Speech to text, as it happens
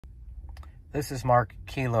This is Mark,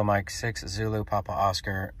 Kilo Mike 6 Zulu Papa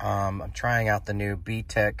Oscar. I'm trying out the new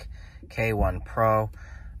Btech K1 Pro.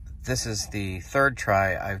 This is the third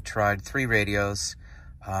try. I've tried 3 radios.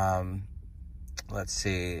 Let's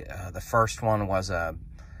see. The first one was a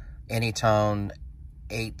Anytone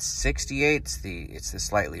 868. It's the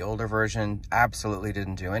slightly older version. Absolutely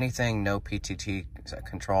didn't do anything. No PTT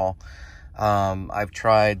control. I've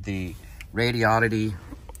tried the Radioddity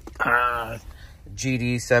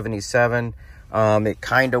GD77. It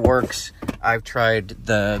kind of works. I've tried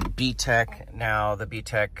the Btech, now the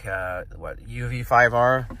Btech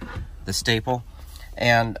UV5R, the staple,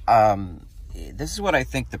 and this is what I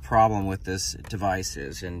think the problem with this device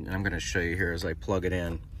is, and I'm going to show you here as I plug it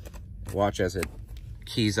in. Watch as it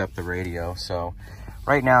keys up the radio. So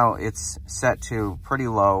right now it's set to pretty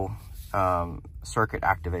low circuit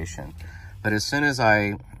activation, but as soon as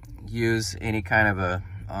I use any kind of a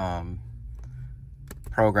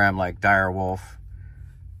program like Direwolf,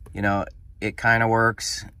 you know, it kind of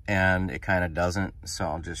works and it kind of doesn't. So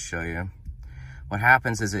I'll just show you. What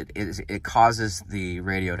happens is it causes the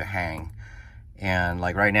radio to hang, and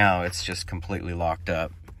like right now it's just completely locked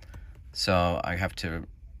up, so I have to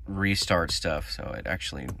restart stuff. So it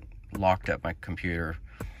actually locked up my computer.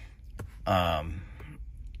 Let's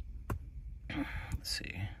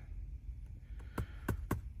see,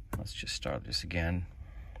 let's just start this again.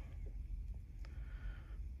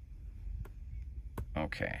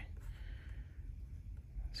 Okay,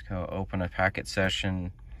 let's go open a packet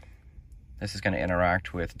session. This is going to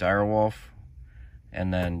interact with Direwolf,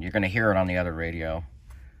 and then you're going to hear it on the other radio.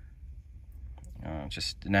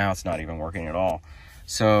 Just now it's not even working at all.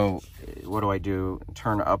 So what do?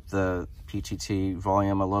 Turn up the PTT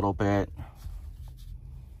volume a little bit.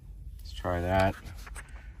 Let's try that.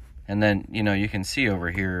 And then, you know, you can see over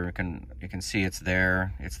here, you can see it's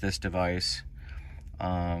there. It's this device.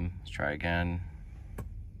 Let's try again.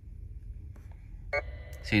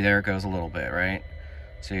 See, there it goes a little bit, right?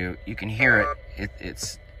 So you can hear it.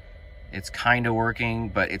 It's kind of working,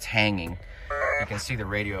 but it's hanging. You can see the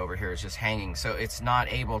radio over here is just hanging, so it's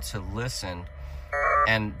not able to listen.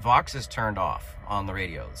 And Vox is turned off on the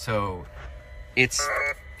radio, so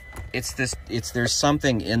there's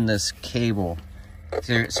something in this cable.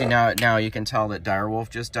 See, now you can tell that Direwolf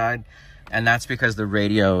just died, and that's because the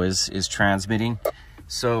radio is transmitting.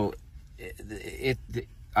 So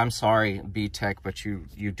I'm sorry, Btech, but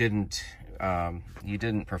you didn't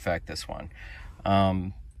perfect this one.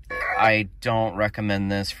 I don't recommend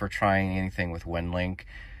this for trying anything with Winlink.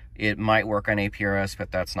 It might work on APRS,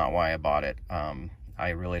 but that's not why I bought it.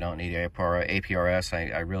 I really don't need APRS.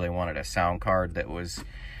 I really wanted a sound card that was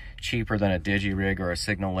cheaper than a DigiRig or a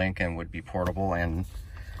Signal Link and would be portable. And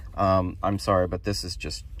I'm sorry, but this is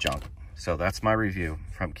just junk. So that's my review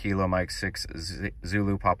from Kilo Mike 6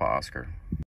 Zulu Papa Oscar.